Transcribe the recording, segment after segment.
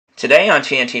Today on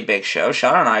TNT Big Show,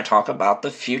 Shawn and I talk about the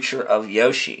future of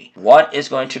Yoshi. What is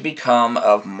going to become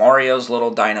of Mario's little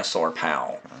dinosaur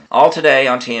pal? All today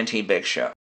on TNT Big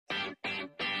Show.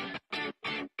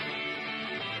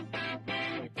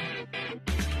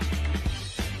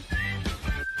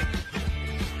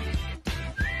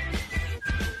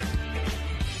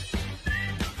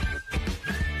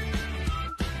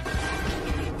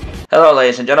 Hello,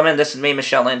 ladies and gentlemen. This is me, Lynn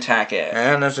Tackett.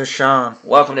 And this is Shawn.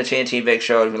 Welcome to TNT Big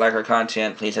Show. If you like our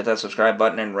content, please hit that subscribe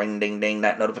button and ring-ding-ding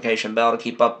that notification bell to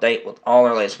keep update with all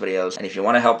our latest videos. And if you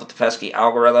want to help with the pesky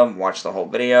algorithm, watch the whole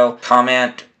video,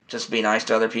 comment, just be nice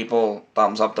to other people,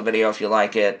 thumbs up the video if you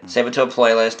like it, save it to a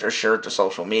playlist, or share it to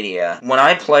social media. When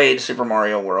I played Super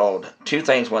Mario World, two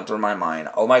things went through my mind.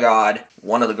 Oh my god,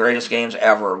 one of the greatest games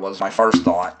ever was my first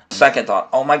thought. Second thought,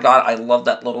 oh my god, I love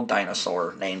that little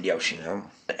dinosaur named Yoshi. Yeah.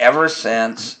 Ever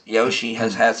since, Yoshi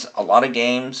has had a lot of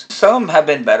games. Some have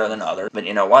been better than others. But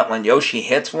you know what? When Yoshi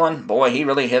hits one, boy, he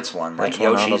really hits one. Like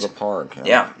Yoshi's out of the park.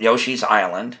 Yeah, Yoshi's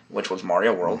Island, which was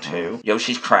Mario World 2.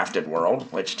 Yoshi's Crafted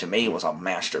World, which to me was a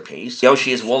masterpiece.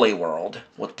 Yoshi's Woolly World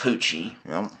with Poochie.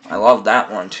 Yeah. I love that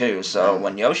one too. So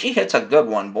when Yoshi hits a good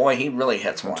one, boy, he really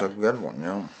hits one. It's a good one,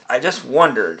 yeah. I just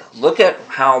wondered, look at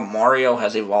how Mario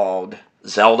has evolved.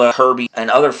 Zelda, Kirby,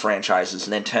 and other franchises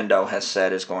Nintendo has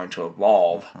said is going to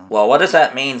evolve. Well, what does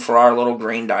that mean for our little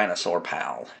green dinosaur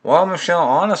pal? Well, Michelle,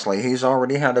 honestly, he's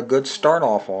already had a good start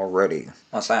off already.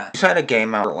 What's that? He's had a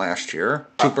game out last year,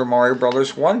 Super Mario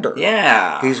Bros. Wonder.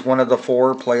 Yeah. He's one of the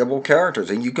 4 playable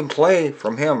characters, and you can play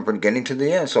from him from beginning to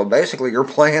the end. So basically, you're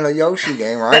playing a Yoshi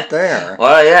game right there.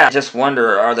 Well, yeah. Just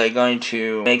wonder, are they going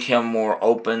to make him more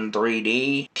open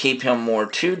 3D, keep him more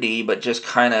 2D, but just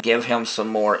kind of give him some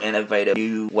more innovative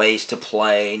new ways to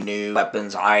play, new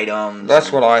weapons, items?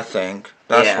 That's what I think.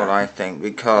 That's what I think,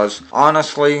 because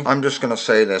honestly, I'm just going to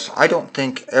say this. I don't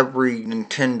think every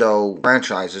Nintendo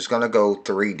franchise is going to go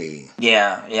 3D.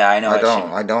 Yeah, I know.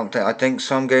 I think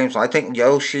some games, I think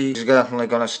Yoshi is definitely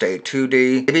going to stay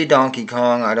 2D. Maybe Donkey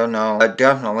Kong, I don't know, but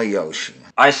definitely Yoshi.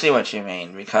 I see what you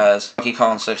mean, because Donkey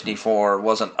Kong 64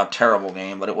 wasn't a terrible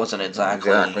game, but it wasn't exactly...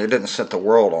 Exactly, it didn't set the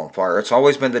world on fire. It's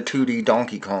always been the 2D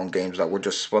Donkey Kong games that were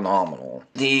just phenomenal.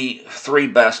 The 3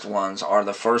 best ones are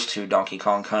the first 2 Donkey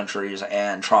Kong Countries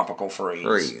and Tropical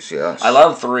Freeze. Yes. I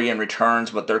love 3 and Returns,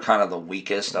 but they're kind of the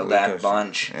weakest of that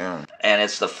bunch. Yeah. And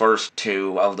it's the first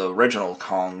 2 of the original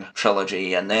Kong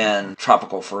trilogy, and then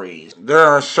Tropical Freeze. There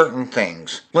are certain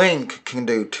things. Link can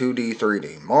do 2D,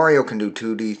 3D. Mario can do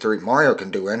 2D, 3D. Mario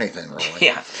can do anything, really.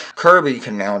 Yeah. Kirby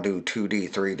can now do 2D,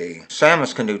 3D.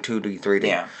 Samus can do 2D, 3D.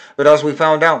 Yeah. But as we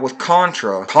found out with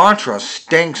Contra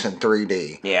stinks in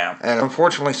 3D. Yeah. And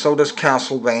unfortunately, so does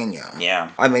Castlevania.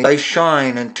 Yeah. I mean, they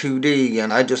shine in 2D,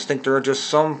 and I just think there are just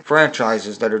some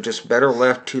franchises that are just better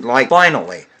left to, like,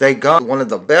 finally, they got one of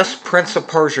the best Prince of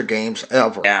Persia games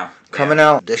ever. Yeah. Coming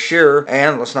out this year,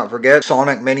 and let's not forget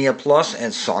Sonic Mania Plus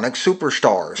and Sonic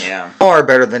Superstars. Yeah. Far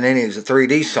better than any of the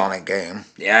 3D Sonic game.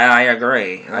 Yeah, I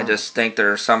agree. I just think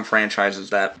there are some franchises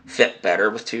that fit better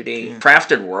with 2D. Yeah.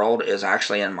 Crafted World is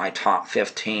actually in my top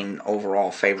 15 overall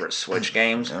favorite Switch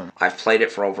games. Yeah. I've played it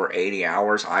for over 80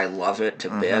 hours. I love it to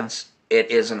bits. It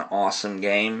is an awesome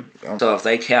game. So if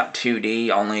they kept 2D,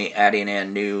 only adding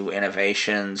in new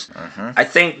innovations, I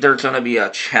think there's going to be a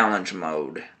challenge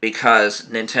mode. Because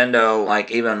Nintendo, like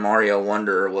even Mario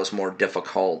Wonder, was more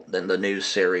difficult than the new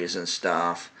series and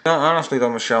stuff. No, honestly though,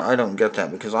 Michelle, I don't get that.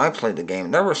 Because I played the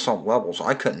game. There were some levels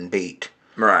I couldn't beat.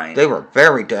 Right. They were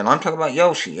very dead. I'm talking about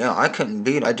Yoshi. Yeah, I couldn't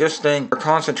beat it. I just think they're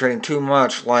concentrating too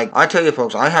much. Like, I tell you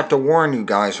folks, I have to warn you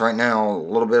guys right now, a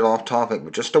little bit off topic,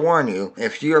 but just to warn you,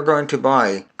 if you are going to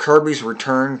buy Kirby's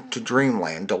Return to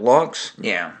Dreamland Deluxe,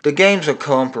 the game's a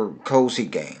cozy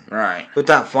game. Right. But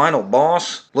that final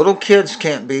boss, little kids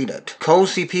can't beat it.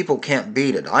 Cozy people can't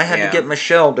beat it. I had to get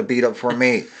Michelle to beat it for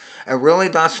me. And really,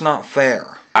 that's not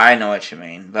fair. I know what you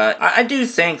mean, but I do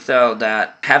think, though,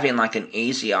 that having like an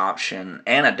easy option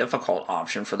and a difficult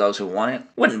option for those who want it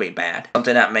wouldn't be bad.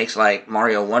 Something that makes like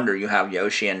Mario Wonder, you have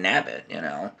Yoshi and Nabbit, you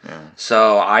know? Yeah.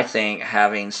 So I think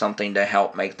having something to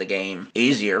help make the game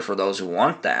easier for those who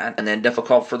want that, and then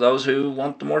difficult for those who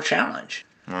want the more challenge.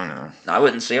 I know. I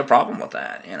wouldn't see a problem with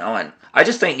that, you know, and I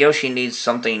just think Yoshi needs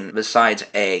something besides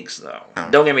eggs, though.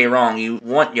 Don't get me wrong, you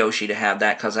want Yoshi to have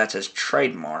that because that's his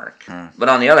trademark. But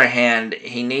on the other hand,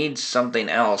 he needs something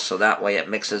else so that way it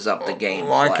mixes up the game.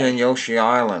 Like in Yoshi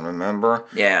Island, remember?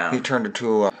 Yeah. He turned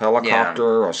into a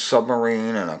helicopter, a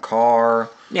submarine, and a car.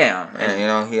 Yeah. And, you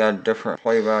know, he had different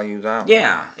play values out there.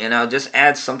 Yeah, you know, just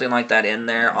add something like that in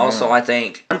there. Also, I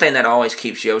think one thing that always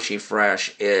keeps Yoshi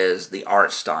fresh is the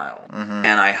art style.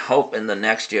 And I hope in the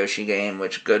next Yoshi game,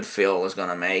 which Goodfill is going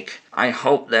to make, I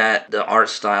hope that the art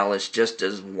style is just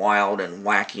as wild and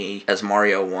wacky as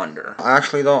Mario Wonder.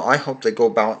 Actually, though, I hope they go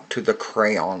back to the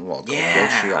crayon look of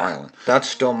Yoshi Island. That's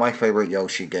still my favorite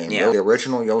Yoshi game. Yeah. The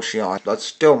original Yoshi Island, that's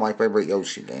still my favorite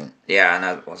Yoshi game. Yeah, and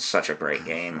that was such a great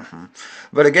game.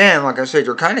 But again, like I said,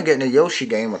 you're kind of getting a Yoshi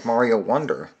game with Mario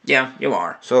Wonder. Yeah, you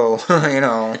are. So, you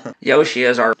know. Yoshi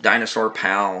is our dinosaur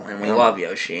pal, and we love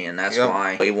Yoshi, and that's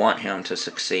why we want him to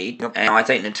succeed. And I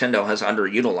think Nintendo has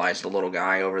underutilized the little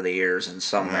guy over the years in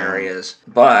some areas.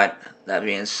 But that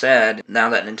being said, now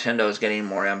that Nintendo is getting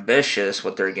more ambitious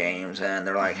with their games, and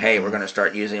they're like, hey, we're going to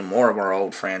start using more of our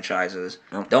old franchises.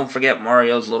 Don't forget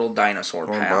Mario's little dinosaur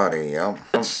pal.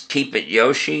 Let's keep it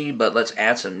Yoshi, but let's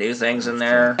add some new things in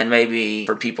there. And maybe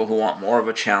for people who want more of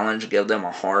a challenge, give them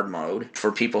a hard mode.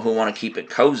 For people who want to keep it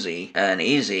cozy and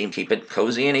easy, keep it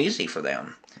cozy and easy for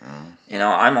them. You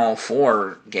know, I'm all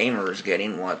for gamers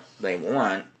getting what they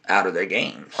want out of their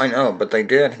games. I know, but they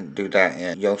did do that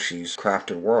in Yoshi's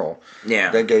Crafted World. Yeah.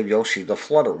 They gave Yoshi the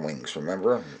flutter wings,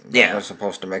 remember? That was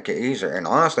supposed to make it easier. And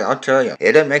honestly, I'll tell you,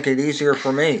 it didn't make it easier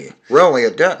for me. Really,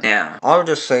 it didn't. Yeah. I'll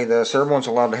just say this, everyone's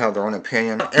allowed to have their own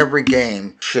opinion. Every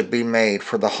game should be made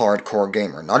for the hardcore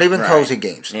gamer. Not even cozy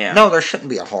games. Yeah. No, there shouldn't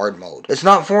be a hard mode. It's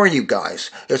not for you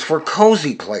guys. It's for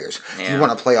cozy players. Yeah. If you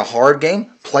want to play a hard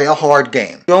game, play a hard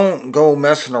game. Don't go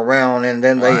messing around and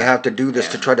then they have to do this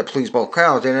to try to please both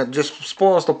crowds. And it just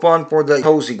spoils the fun for the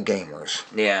cozy gamers.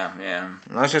 Yeah, yeah.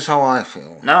 And that's just how I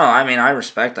feel. No, I mean, I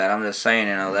respect that. I'm just saying,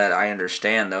 you know, that I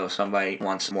understand, though, if somebody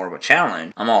wants more of a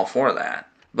challenge, I'm all for that.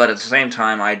 But at the same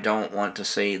time, I don't want to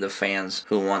see the fans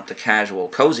who want the casual,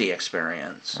 cozy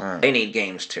experience. They need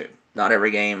games, too. Not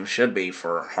every game should be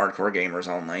for hardcore gamers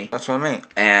only. That's what I mean.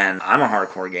 And I'm a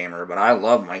hardcore gamer, but I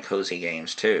love my cozy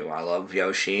games too. I love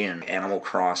Yoshi and Animal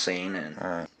Crossing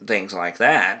and things like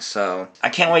that. So I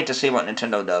can't wait to see what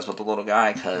Nintendo does with the little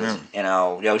guy because, you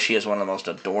know, Yoshi is one of the most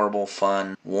adorable,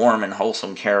 fun, warm, and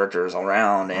wholesome characters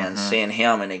around. And seeing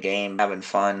him in a game having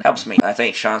fun helps me. I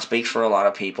think Shawn speaks for a lot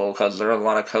of people because there are a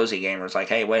lot of cozy gamers like,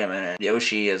 hey, wait a minute.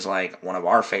 Yoshi is like one of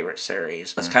our favorite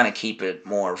series. Let's kind of keep it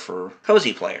more for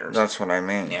cozy players. That's what I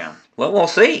mean. Yeah. Well, we'll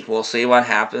see. We'll see what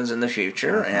happens in the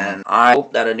future, and I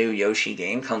hope that a new Yoshi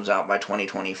game comes out by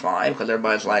 2025, because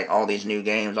everybody's like, all these new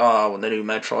games, oh, the new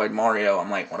Metroid, Mario. I'm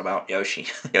like, what about Yoshi?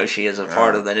 Yoshi is a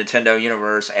part of the Nintendo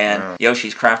Universe, and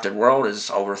Yoshi's Crafted World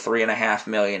is over 3.5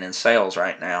 million in sales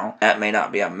right now. That may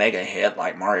not be a mega hit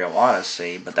like Mario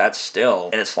Odyssey, but that's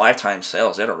still, in its lifetime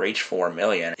sales, it'll reach 4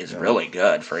 million. It's really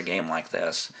good for a game like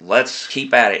this. Let's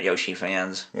keep at it, Yoshi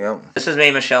fans. Yep. This is me,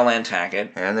 Lynn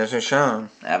Tackett. And this is Shawn.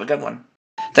 Have a good one.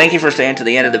 Thank you for staying to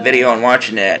the end of the video and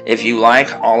watching it. If you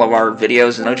like all of our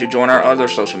videos, don't you join our other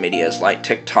social medias like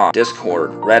TikTok, Discord,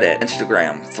 Reddit,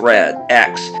 Instagram, Thread,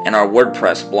 X, and our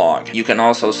WordPress blog. You can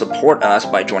also support us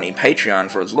by joining Patreon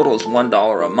for as little as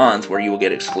 $1 a month, where you will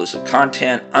get exclusive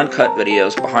content, uncut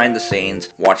videos, behind the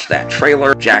scenes, watch that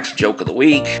trailer, Jack's Joke of the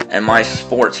Week, and my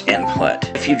sports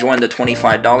input. If you join the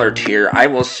 $25 tier, I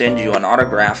will send you an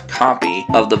autographed copy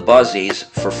of The Buzzies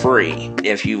for free.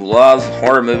 If you love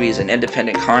horror movies and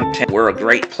independent content, we're a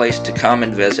great place to come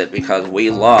and visit because we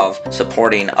love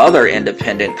supporting other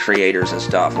independent creators and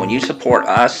stuff. When you support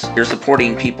us, you're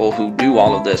supporting people who do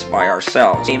all of this by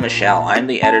ourselves. Me, Michelle, I'm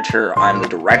the editor, I'm the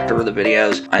director of the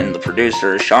videos, I'm the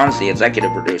producer, Shawn's the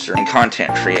executive producer and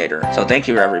content creator. So thank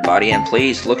you everybody, and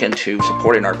please look into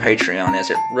supporting our Patreon, as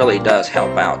it really does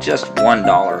help out. Just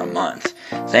 $1 a month.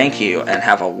 Thank you and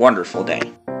have a wonderful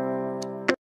day.